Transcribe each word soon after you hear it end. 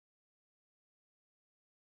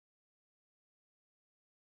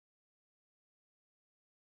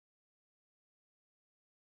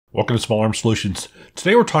Welcome to Small Arms Solutions.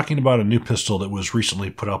 Today we're talking about a new pistol that was recently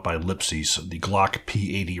put out by Lipsey's, the Glock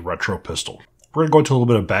P80 retro pistol. We're going to go into a little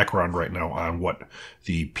bit of background right now on what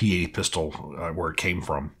the P80 pistol, where it came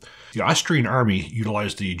from. The Austrian Army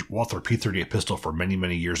utilized the Walther P38 pistol for many,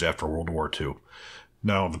 many years after World War II.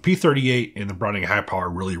 Now, the P38 and the Browning High Power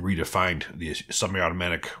really redefined the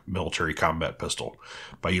semi-automatic military combat pistol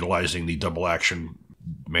by utilizing the double-action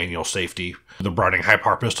manual safety. The Browning High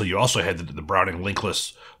Power pistol, you also had the Browning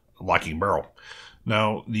linkless locking barrel.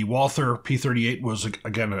 Now, the Walther P38 was,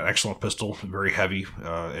 again, an excellent pistol, very heavy,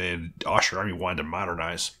 and the Austrian Army wanted to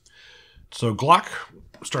modernize. So Glock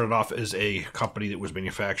started off as a company that was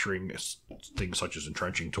manufacturing things such as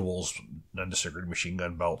entrenching tools, non-disintegrating machine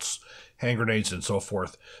gun belts, hand grenades, and so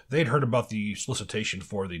forth. They'd heard about the solicitation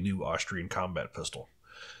for the new Austrian combat pistol,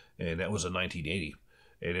 and that was in 1980.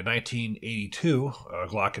 And in 1982,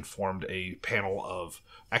 Glock had formed a panel of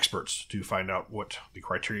experts to find out what the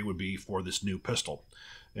criteria would be for this new pistol.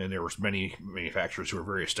 And there was many manufacturers who were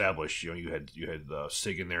very established. You had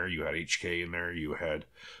SIG in there, you had HK in there, you had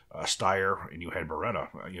Steyr, and you had Beretta.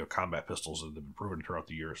 Combat pistols that have been proven throughout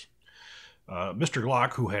the years. Mr.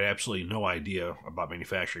 Glock, who had absolutely no idea about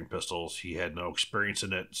manufacturing pistols, he had no experience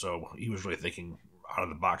in it, so he was really thinking out of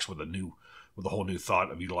the box with a whole new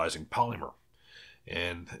thought of utilizing polymer.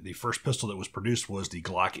 And the first pistol that was produced was the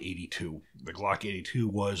Glock 82. The Glock 82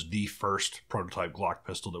 was the first prototype Glock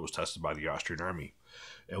pistol that was tested by the Austrian Army.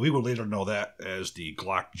 And we would later know that as the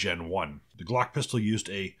Glock Gen 1. The Glock pistol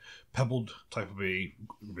used a pebbled type of a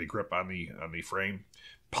grip on the frame,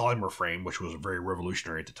 polymer frame, which was very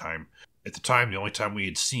revolutionary at the time. At the time, the only time we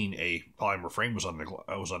had seen a polymer frame was on the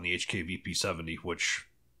HK VP70, which,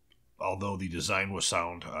 although the design was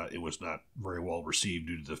sound, it was not very well received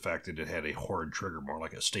due to the fact that it had a horrid trigger, more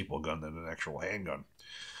like a staple gun than an actual handgun.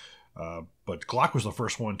 But Glock was the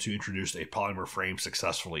first one to introduce a polymer frame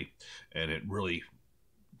successfully, and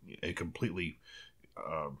it completely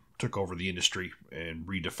took over the industry and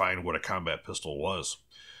redefined what a combat pistol was.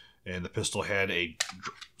 And the pistol had a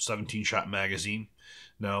 17-shot magazine.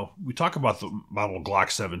 Now, we talk about the model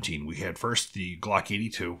Glock 17. We had first the Glock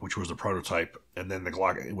 82, which was the prototype, and then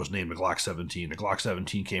it was named the Glock 17. The Glock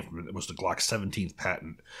 17 it was the Glock 17th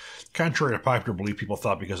patent. Contrary to popular belief, people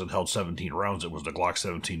thought because it held 17 rounds, it was the Glock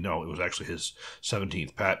 17. No, it was actually his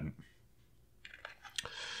 17th patent.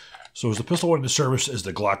 So as the pistol went into service as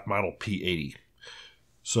the Glock model P80.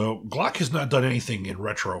 So Glock has not done anything in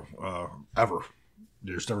retro ever.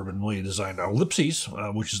 There's never been really designed. Now, Lipsey's,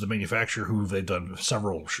 which is the manufacturer who they've done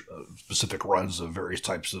several specific runs of various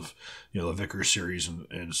types of, the Vickers series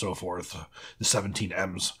and so forth, the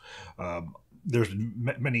 17Ms. There's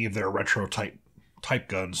many of their retro type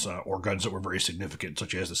guns or guns that were very significant,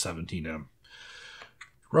 such as the 17M.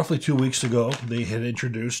 Roughly 2 weeks ago, they had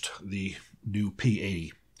introduced the new P80.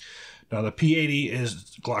 Now, the P80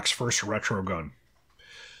 is Glock's first retro gun.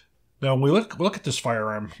 Now, when we look at this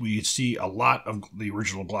firearm, we see a lot of the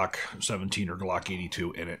original Glock 17 or Glock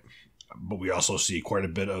 82 in it, but we also see quite a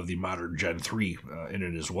bit of the modern Gen 3 in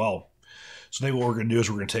it as well. So today what we're going to do is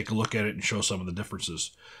we're going to take a look at it and show some of the differences.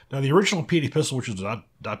 Now, the original P80 pistol, which was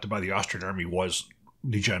adopted by the Austrian Army, was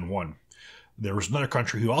the Gen 1. There was another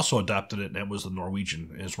country who also adopted it, and that was the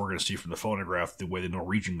Norwegian. As we're going to see from the photograph, the way the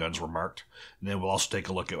Norwegian guns were marked. And then we'll also take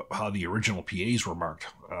a look at how the original P80s were marked.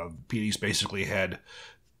 P80s basically had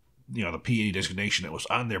the P80 designation that was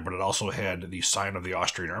on there, but it also had the sign of the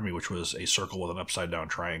Austrian Army, which was a circle with an upside-down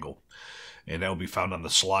triangle. And that will be found on the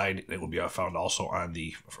slide. It will be found also on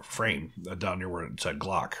the frame down near where it said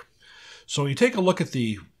Glock. So when you take a look at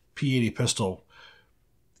the P80 pistol,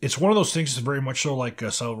 it's one of those things that's very much so like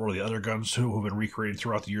several of the other guns who have been recreated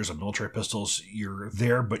throughout the years of military pistols. You're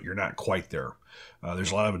there, but you're not quite there.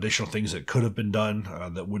 There's a lot of additional things that could have been done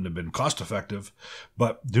that wouldn't have been cost effective.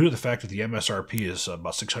 But due to the fact that the MSRP is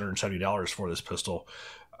about $670 for this pistol,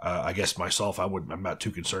 I guess myself, I'm not too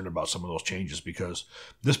concerned about some of those changes because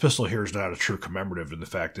this pistol here is not a true commemorative in the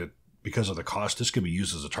fact that because of the cost, this can be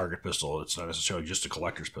used as a target pistol. It's not necessarily just a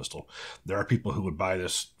collector's pistol. There are people who would buy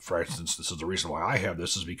this. For instance, this is the reason why I have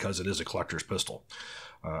this is because it is a collector's pistol.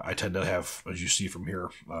 I tend to have, as you see from here,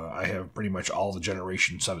 I have pretty much all the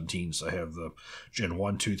generation 17s. I have the Gen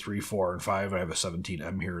 1, 2, 3, 4, and 5. I have a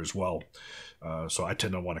 17M here as well. So I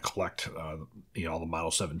tend to want to collect all the Model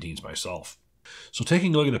 17s myself. So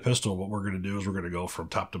taking a look at the pistol, what we're going to do is we're going to go from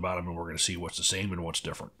top to bottom and we're going to see what's the same and what's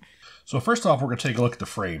different. So first off, we're going to take a look at the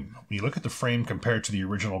frame. When you look at the frame compared to the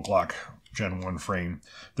original Glock Gen 1 frame,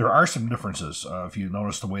 there are some differences. If you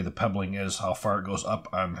notice the way the pebbling is, how far it goes up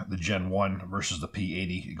on the Gen 1 versus the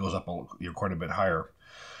P80, it goes up quite a bit higher.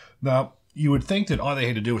 Now, you would think that all they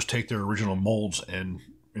had to do was take their original molds and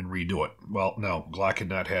and redo it. Well, no, Glock had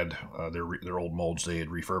not had their old molds. They had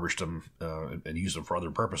refurbished them and used them for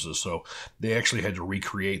other purposes. So they actually had to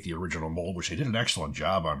recreate the original mold, which they did an excellent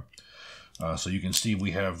job on. So you can see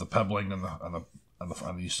we have the pebbling on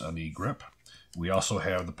the grip. We also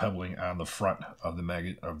have the pebbling on the front of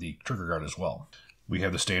the trigger guard as well. We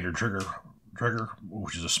have the standard trigger,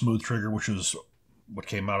 which is a smooth trigger, which is what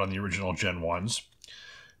came out on the original Gen 1s.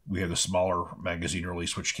 We have the smaller magazine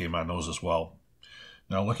release, which came on those as well.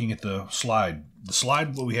 Now looking at the slide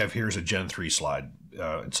what we have here is a Gen 3 slide.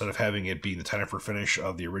 Instead of having it be the Tenefer finish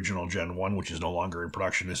of the original Gen 1, which is no longer in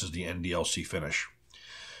production, this is the NDLC finish.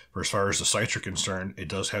 For as far as the sights are concerned, it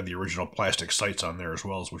does have the original plastic sights on there as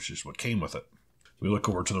well, which is what came with it. We look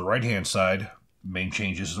over to the right-hand side. Main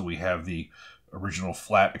changes is that we have the original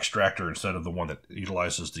flat extractor instead of the one that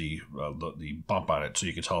utilizes the bump on it, so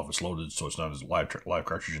you can tell if it's loaded, so it's not a live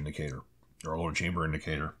cartridge indicator or a loaded chamber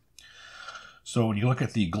indicator. So when you look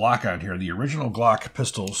at the Glock on here, the original Glock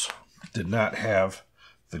pistols did not have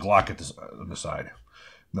the Glock on the side.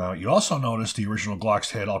 Now, you also notice the original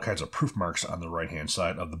Glocks had all kinds of proof marks on the right-hand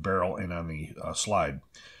side of the barrel and on the slide.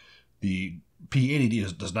 The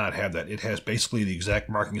P80 does not have that. It has basically the exact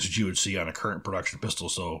markings that you would see on a current production pistol,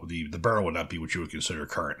 so the barrel would not be what you would consider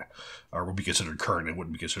current, or would be considered current. It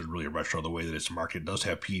wouldn't be considered really a retro the way that it's marked. It does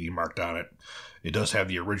have P80 marked on it. It does have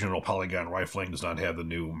the original polygon rifling, does not have the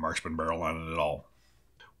new marksman barrel on it at all.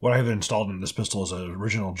 What I have installed in this pistol is an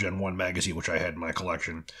original Gen 1 magazine, which I had in my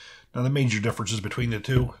collection. Now, the major differences between the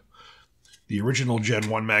two: the original Gen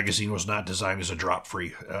 1 magazine was not designed as a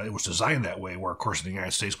drop-free. It was designed that way, where, of course, in the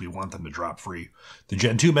United States, we want them to drop-free. The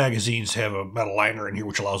Gen 2 magazines have a metal liner in here,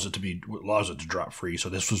 which allows it to drop-free. So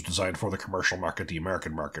this was designed for the commercial market, the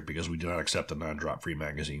American market, because we do not accept the non-drop-free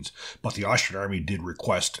magazines. But the Austrian Army did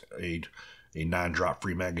request a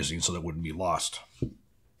non-drop-free magazine so that it wouldn't be lost.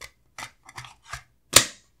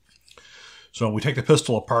 So when we take the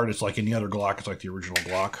pistol apart, it's like any other Glock. It's like the original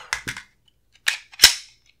Glock.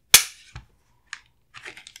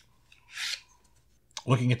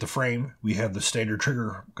 Looking at the frame, we have the standard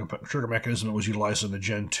trigger mechanism that was utilized in the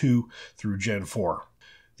Gen 2 through Gen 4.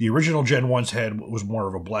 The original Gen 1's was more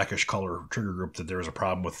of a blackish color trigger group that there was a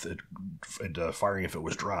problem with it firing if it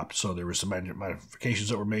was dropped. So there were some modifications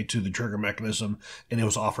that were made to the trigger mechanism, and it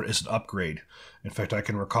was offered as an upgrade. In fact, I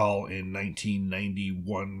can recall in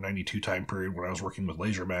 1991-92 time period when I was working with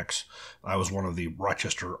Laser Max, I was one of the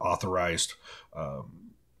Rochester authorized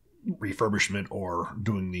refurbishment or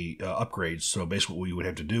doing the upgrades. So basically what you would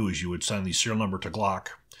have to do is you would send the serial number to Glock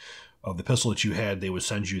of the pistol that you had. They would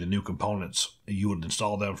send you the new components. You would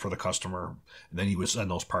install them for the customer, and then you would send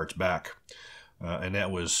those parts back. And that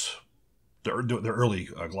was the early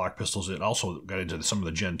Glock pistols. It also got into some of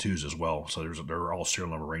the Gen 2s as well. So they're all serial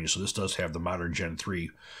number ranges. So this does have the modern Gen 3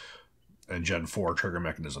 and Gen 4 trigger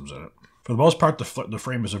mechanisms in it. For the most part, the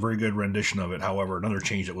frame is a very good rendition of it. However, another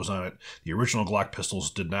change that was on it, the original Glock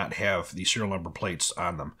pistols did not have the serial number plates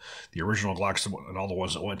on them. The original Glocks and all the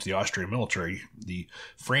ones that went to the Austrian military, the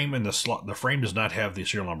frame and the frame does not have the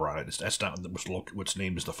serial number on it. That's not what's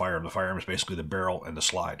named as the firearm. The firearm is basically the barrel and the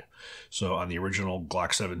slide. So on the original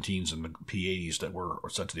Glock 17s and the P80s that were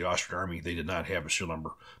sent to the Austrian Army, they did not have a serial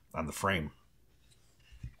number on the frame.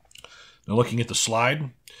 Now looking at the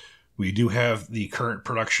slide, we do have the current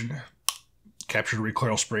production captured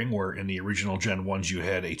recoil spring, where in the original Gen 1s you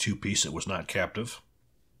had a two-piece that was not captive.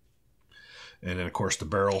 And then, of course, the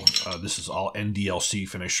barrel, this is all NDLC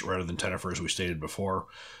finish rather than Tenefer, as we stated before.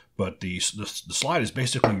 But the slide is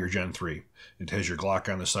basically your Gen 3. It has your Glock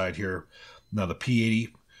on the side here. Now the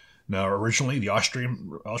P80, now originally the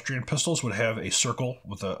Austrian pistols would have a circle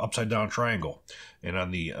with an upside-down triangle. And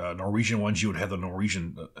on the Norwegian ones, you would have the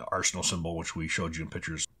Norwegian arsenal symbol, which we showed you in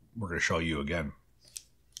pictures. We're going to show you again.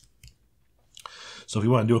 So if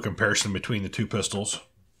you want to do a comparison between the two pistols,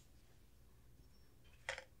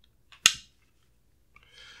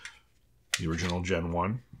 the original Gen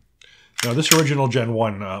 1. Now this original Gen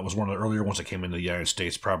 1 was one of the earlier ones that came into the United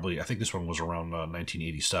States. Probably, I think this one was around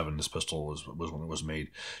 1987. This pistol was when it was made.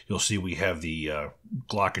 You'll see we have the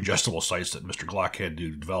Glock adjustable sights that Mr. Glock had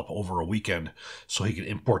to develop over a weekend so he could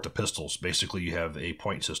import the pistols. Basically, you have a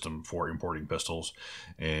point system for importing pistols,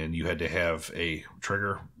 and you had to have a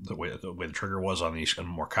trigger. The way the trigger was on these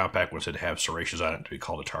more compact ones had to have serrations on it to be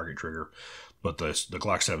called a target trigger. But the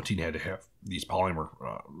Glock 17 had to have these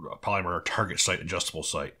polymer target sight adjustable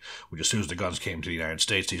sight, which as soon as the guns came to the United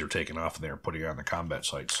States, these were taken off and they were putting on the combat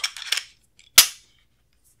sights.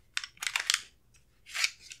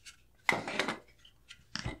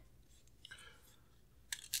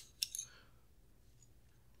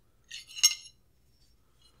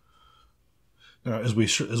 As we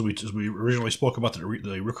originally spoke about the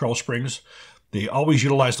recoil springs, they always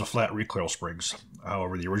utilized the flat recoil springs.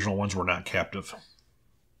 However, the original ones were not captive.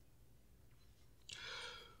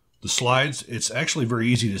 The slides, it's actually very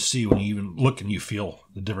easy to see when you even look and you feel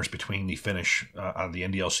the difference between the finish on the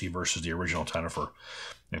NDLC versus the original Tennefer.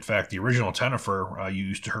 In fact, the original Tennefer, you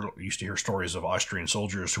used to hear stories of Austrian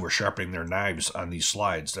soldiers who were sharpening their knives on these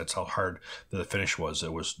slides. That's how hard the finish was.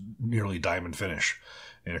 It was nearly diamond finish.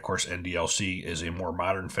 And of course, NDLC is a more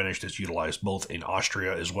modern finish that's utilized both in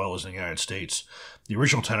Austria as well as in the United States. The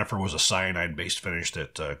original Tennefer was a cyanide-based finish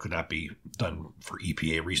that could not be done for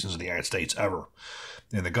EPA reasons in the United States ever.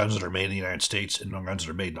 And the guns that are made in the United States and the guns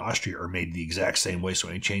that are made in Austria are made the exact same way, so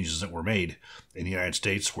any changes that were made in the United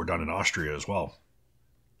States were done in Austria as well.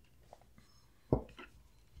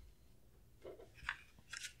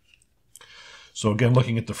 So again,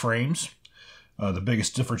 looking at the frames, the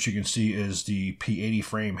biggest difference you can see is the P80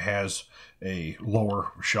 frame has a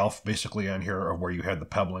lower shelf basically on here of where you had the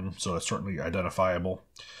pebbling, so it's certainly identifiable.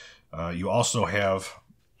 You also have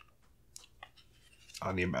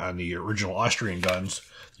on the original Austrian guns,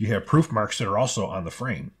 you have proof marks that are also on the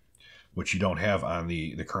frame, which you don't have on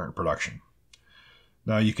the current production.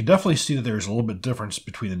 Now you can definitely see that there's a little bit difference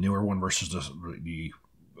between the newer one versus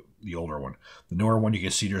the older one. The newer one, you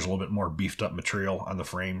can see there's a little bit more beefed up material on the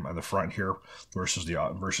frame on the front here versus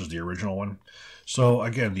the original one. So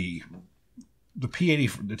again, the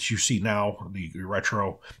P80 that you see now, the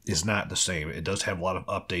retro, is not the same. It does have a lot of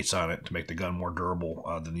updates on it to make the gun more durable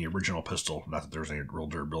than the original pistol. Not that there's any real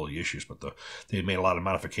durability issues, but they made a lot of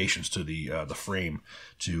modifications to the frame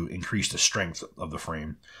to increase the strength of the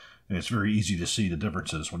frame. And it's very easy to see the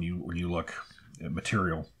differences when you look at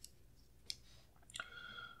material.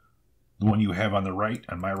 The one you have on the right,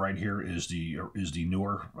 on my right here, is the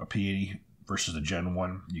newer P80 versus the Gen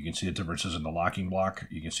 1. You can see the differences in the locking block.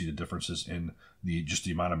 You can see the differences in just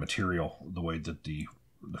the amount of material, the way that the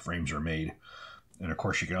frames are made. And of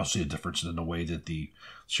course, you can also see the differences in the way that the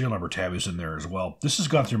serial number tab is in there as well. This has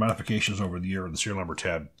gone through modifications over the year, the serial number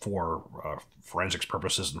tab for forensics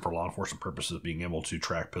purposes and for law enforcement purposes, being able to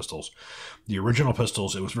track pistols. The original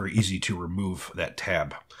pistols, it was very easy to remove that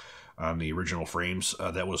tab on the original frames.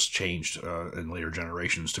 That was changed in later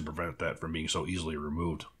generations to prevent that from being so easily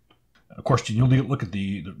removed. Of course, when you look at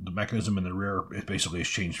the mechanism in the rear, it basically has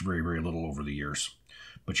changed very, very little over the years.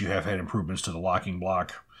 But you have had improvements to the locking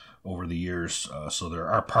block over the years, so there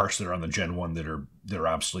are parts that are on the Gen 1 that are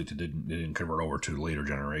obsolete that didn't convert over to later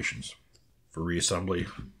generations. For reassembly,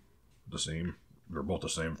 the same. They're both the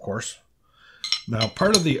same, of course. Now,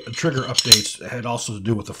 part of the trigger updates had also to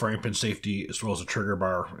do with the frame pin safety, as well as the trigger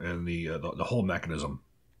bar and the whole mechanism.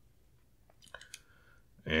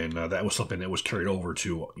 And that was something that was carried over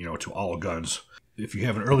to all guns. If you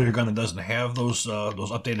have an earlier gun that doesn't have those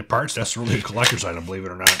updated parts, that's really a collector's item, believe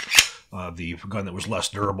it or not. The gun that was less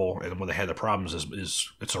durable and when they had the problems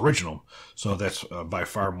is it's original, so that's by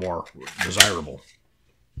far more desirable.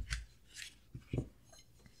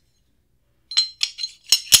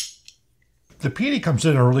 The P80 comes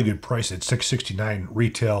in at a really good price at $669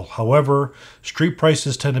 retail. However, street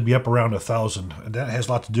prices tend to be up around $1,000, and that has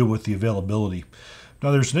a lot to do with the availability.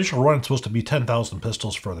 Now, there's an initial run supposed to be 10,000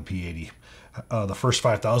 pistols for the P80. The first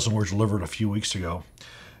 5,000 were delivered a few weeks ago,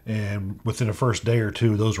 and within the first day or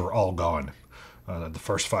two, those were all gone. The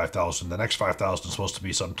first 5,000. The next 5,000 is supposed to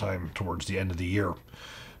be sometime towards the end of the year.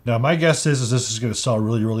 Now, my guess is this is going to sell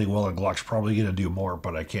really, really well, and Glock's probably going to do more,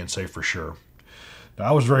 but I can't say for sure. Now,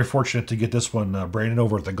 I was very fortunate to get this one. Brandon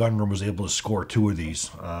over at the gun room was able to score 2 of these,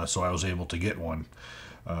 so I was able to get one.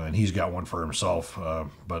 And he's got one for himself.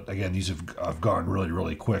 But again, these have gone really,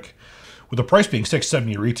 really quick. With the price being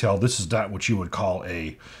 $670 retail, this is not what you would call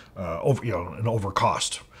an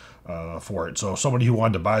overcost for it. So somebody who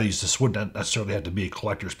wanted to buy these, this wouldn't necessarily have to be a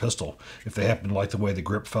collector's pistol. If they happen to like the way the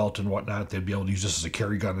grip felt and whatnot, they'd be able to use this as a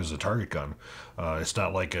carry gun, as a target gun. It's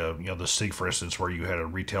not like the SIG, for instance, where you had a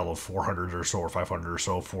retail of 400 or so or 500 or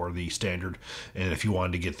so for the standard, and if you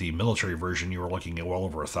wanted to get the military version, you were looking at well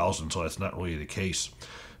over 1,000. So that's not really the case.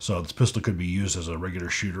 So this pistol could be used as a regular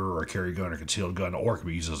shooter or a carry gun or concealed gun, or it could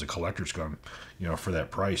be used as a collector's gun, for that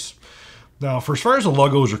price. Now, for as far as the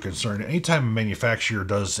logos are concerned, anytime a manufacturer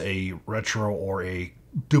does a retro or a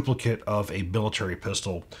duplicate of a military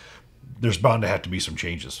pistol, there's bound to have to be some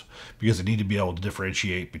changes, because they need to be able to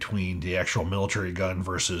differentiate between the actual military gun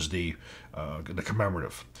versus the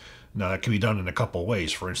commemorative. Now, that can be done in a couple of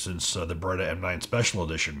ways. For instance, the Beretta M9 Special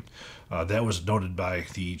Edition. That was noted by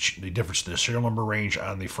the difference in the serial number range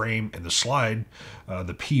on the frame and the slide.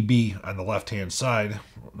 The PB on the left-hand side,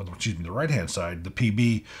 excuse me, the right-hand side, the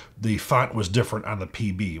PB, the font was different on the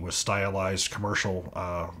PB. It was stylized commercial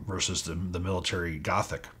versus the military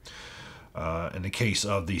Gothic. In the case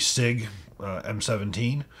of the SIG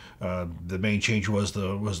M17, the main change was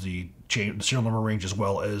the serial number range, as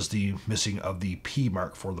well as the missing of the P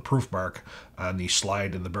mark for the proof mark on the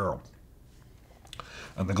slide and the barrel.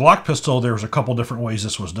 On the Glock pistol, there was a couple different ways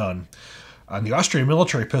this was done. On the Austrian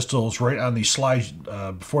military pistols, right on the slide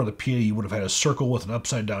before the P80, you would have had a circle with an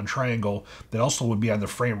upside-down triangle that also would be on the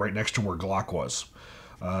frame right next to where Glock was.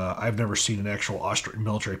 I've never seen an actual Austrian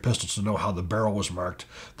military pistol to know how the barrel was marked.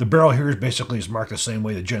 The barrel here is marked the same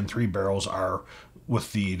way the Gen 3 barrels are,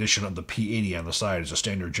 with the addition of the P80 on the side as a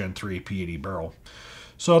standard Gen 3 P80 barrel.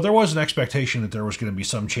 So there was an expectation that there was going to be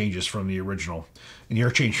some changes from the original. And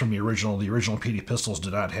the change from the original P80 pistols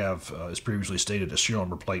did not have, as previously stated, a serial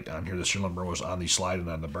number plate on here. The serial number was on the slide and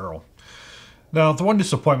on the barrel. Now, the one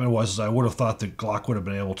disappointment was I would have thought that Glock would have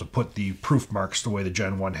been able to put the proof marks the way the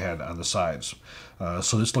Gen 1 had on the sides.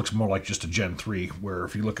 So this looks more like just a Gen 3, where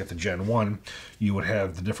if you look at the Gen 1, you would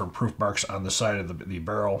have the different proof marks on the side of the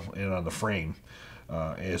barrel and on the frame,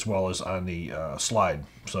 as well as on the slide.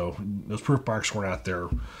 So those proof marks were not there.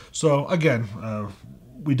 So again,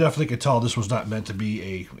 we definitely could tell this was not meant to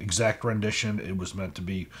be an exact rendition. It was meant to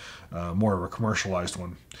be more of a commercialized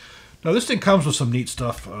one. Now, this thing comes with some neat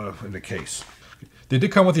stuff in the case. They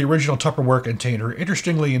did come with the original Tupperware container.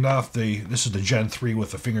 Interestingly enough, this is the Gen 3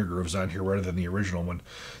 with the finger grooves on here rather than the original one.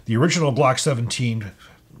 The original Glock 17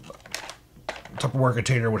 Tupperware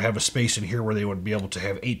container would have a space in here where they would be able to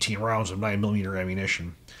have 18 rounds of 9mm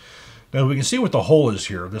ammunition. Now, we can see what the hole is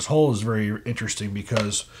here. This hole is very interesting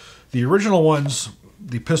because the original ones,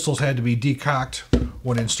 the pistols had to be decocked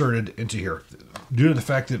when inserted into here. Due to the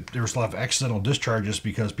fact that there was a lot of accidental discharges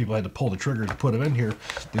because people had to pull the trigger to put them in here,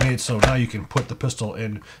 they made it so now you can put the pistol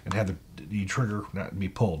in and have the trigger not be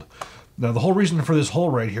pulled. Now, the whole reason for this hole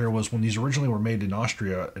right here was when these originally were made in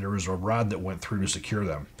Austria, there was a rod that went through to secure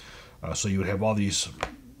them. So you would have all these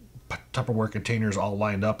Tupperware containers all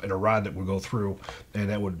lined up and a rod that would go through, and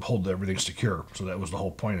that would hold everything secure. So that was the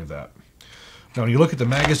whole point of that. Now, when you look at the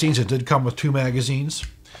magazines, it did come with 2 magazines,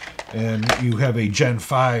 and you have a Gen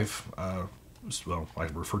 5, well, I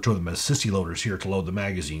refer to them as sissy loaders here to load the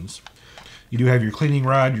magazines. You do have your cleaning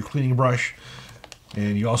rod, your cleaning brush,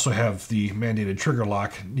 and you also have the mandated trigger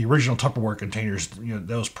lock. The original Tupperware containers, that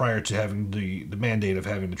was prior to having the mandate of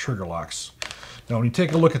having the trigger locks. Now, when you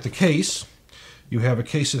take a look at the case, you have a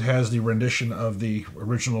case that has the rendition of the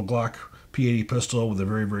original Glock P80 pistol with a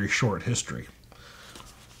very, very short history.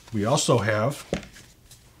 We also have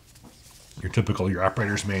your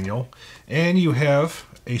operator's manual, and you have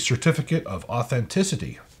a certificate of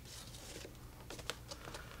authenticity.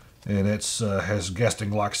 And it has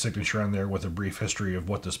Gaston Glock's signature on there with a brief history of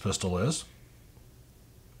what this pistol is.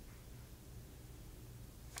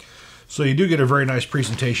 So you do get a very nice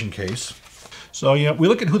presentation case. So we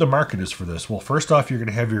look at who the market is for this. Well, first off, you're going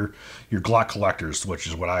to have your Glock collectors, which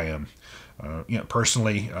is what I am.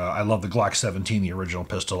 Personally, I love the Glock 17, the original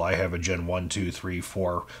pistol. I have a Gen 1, 2, 3,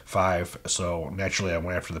 4, 5, so naturally I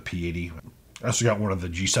went after the P80. I also got one of the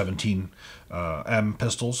G17 M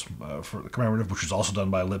pistols for the commemorative, which was also done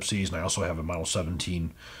by Ellipses, and I also have a Model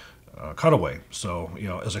 17 cutaway. So,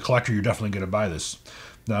 as a collector, you're definitely going to buy this.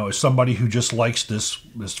 Now, as somebody who just likes this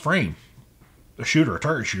frame, a shooter, a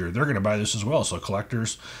target shooter, they're going to buy this as well. So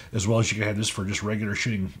collectors, as well as you can have this for just regular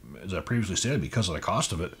shooting, as I previously said, because of the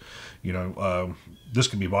cost of it, this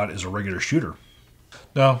can be bought as a regular shooter.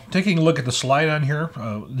 Now, taking a look at the slide on here,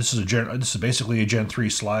 this is basically a Gen 3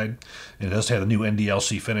 slide. It does have the new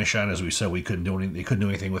NDLC finish on. As we said, they couldn't do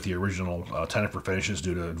anything with the original Tenefer finishes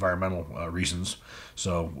due to environmental reasons.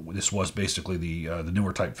 So this was basically the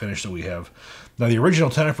newer type finish that we have. Now, the original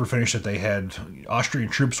Tenefer finish that they had, Austrian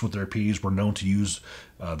troops with their Ps were known to use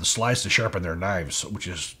the slides to sharpen their knives, which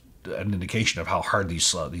is an indication of how hard these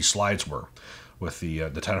slides were with the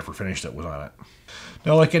Tenefer finish that was on it.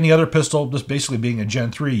 Now, like any other pistol, this basically being a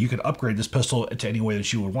Gen 3, you can upgrade this pistol to any way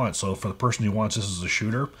that you would want. So for the person who wants this as a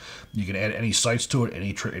shooter, you can add any sights to it,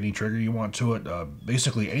 any trigger you want to it.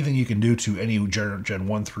 Basically, anything you can do to any Gen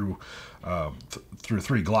 1 through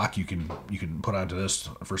 3 Glock, you can put onto this.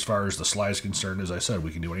 For as far as the slide is concerned, as I said,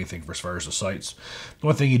 we can do anything for as far as the sights. The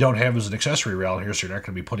one thing you don't have is an accessory rail here, so you're not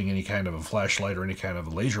going to be putting any kind of a flashlight or any kind of a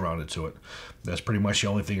laser mounted to it. That's pretty much the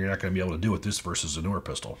only thing you're not going to be able to do with this versus a newer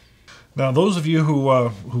pistol. Now, those of you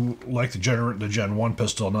who like the Gen 1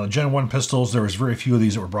 pistol, now the Gen 1 pistols, there was very few of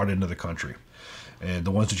these that were brought into the country. And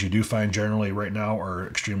the ones that you do find generally right now are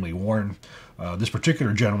extremely worn. This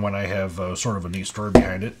particular Gen 1, I have sort of a neat story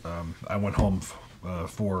behind it. I went home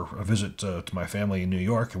for a visit to my family in New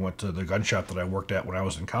York and went to the gun shop that I worked at when I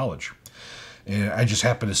was in college. And I just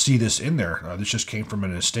happened to see this in there. This just came from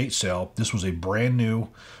an estate sale. This was a brand new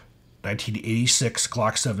 1986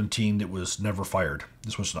 Glock 17 that was never fired.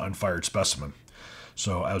 This was an unfired specimen.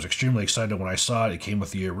 So I was extremely excited when I saw it. It came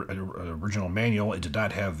with the original manual. It did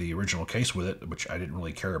not have the original case with it, which I didn't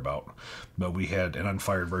really care about. But we had an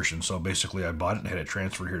unfired version. So basically I bought it and had it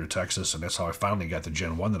transferred here to Texas, and that's how I finally got the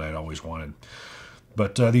Gen 1 that I'd always wanted.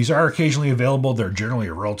 But these are occasionally available. They're generally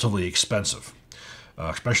relatively expensive,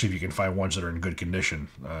 especially if you can find ones that are in good condition.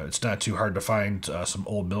 It's not too hard to find some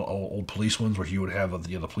old police ones where you would have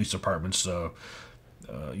the police department's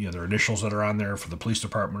their initials that are on there for the police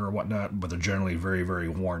department or whatnot, but they're generally very, very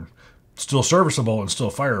worn. Still serviceable and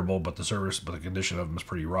still fireable, but the condition of them is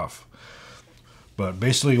pretty rough. But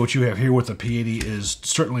basically what you have here with the P80 is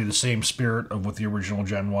certainly the same spirit of what the original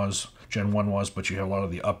Gen 1 was, but you have a lot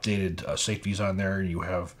of the updated safeties on there. You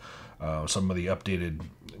have some of the updated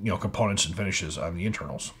components and finishes on the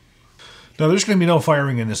internals. Now, there's going to be no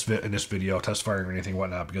firing in this video, test firing or anything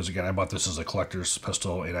whatnot, because again, I bought this as a collector's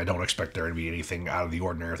pistol, and I don't expect there to be anything out of the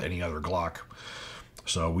ordinary with any other Glock.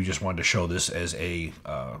 So we just wanted to show this as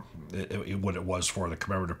what it was for the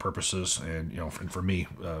commemorative purposes, and and for me,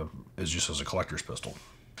 is just as a collector's pistol.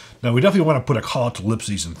 Now, we definitely want to put a call out to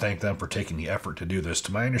Lipsey's and thank them for taking the effort to do this.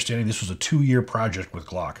 To my understanding, this was a 2-year project with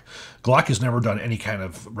Glock. Glock has never done any kind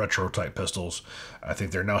of retro-type pistols. I think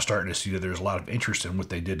they're now starting to see that there's a lot of interest in what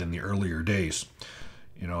they did in the earlier days.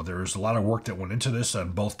 There was a lot of work that went into this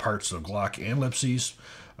on both parts of Glock and Lipsey's.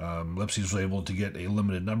 Lipsey's was able to get a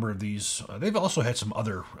limited number of these. They've also had some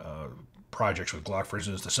other projects with Glock. For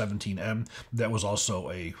instance, the 17M, that was also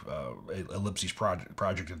a Lipsey's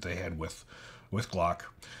project that they had with Glock.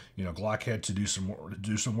 Glock had to do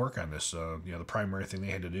some work on this. The primary thing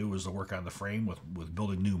they had to do was to work on the frame with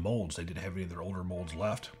building new molds. They didn't have any of their older molds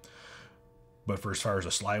left. But for as far as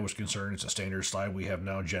the slide was concerned, it's a standard slide. We have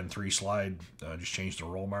now Gen 3 slide. Just changed the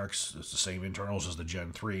roll marks. It's the same internals as the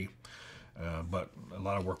Gen 3. But a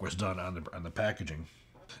lot of work was done on the packaging.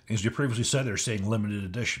 As you previously said, they're saying limited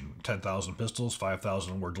edition. 10,000 pistols,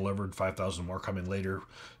 5,000 were delivered, 5,000 more coming later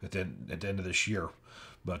at the end of this year.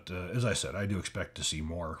 But as I said, I do expect to see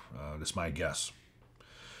more. That's my guess.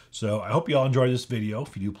 So I hope you all enjoyed this video.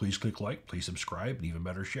 If you do, please click like, please subscribe, and even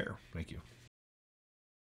better, share. Thank you.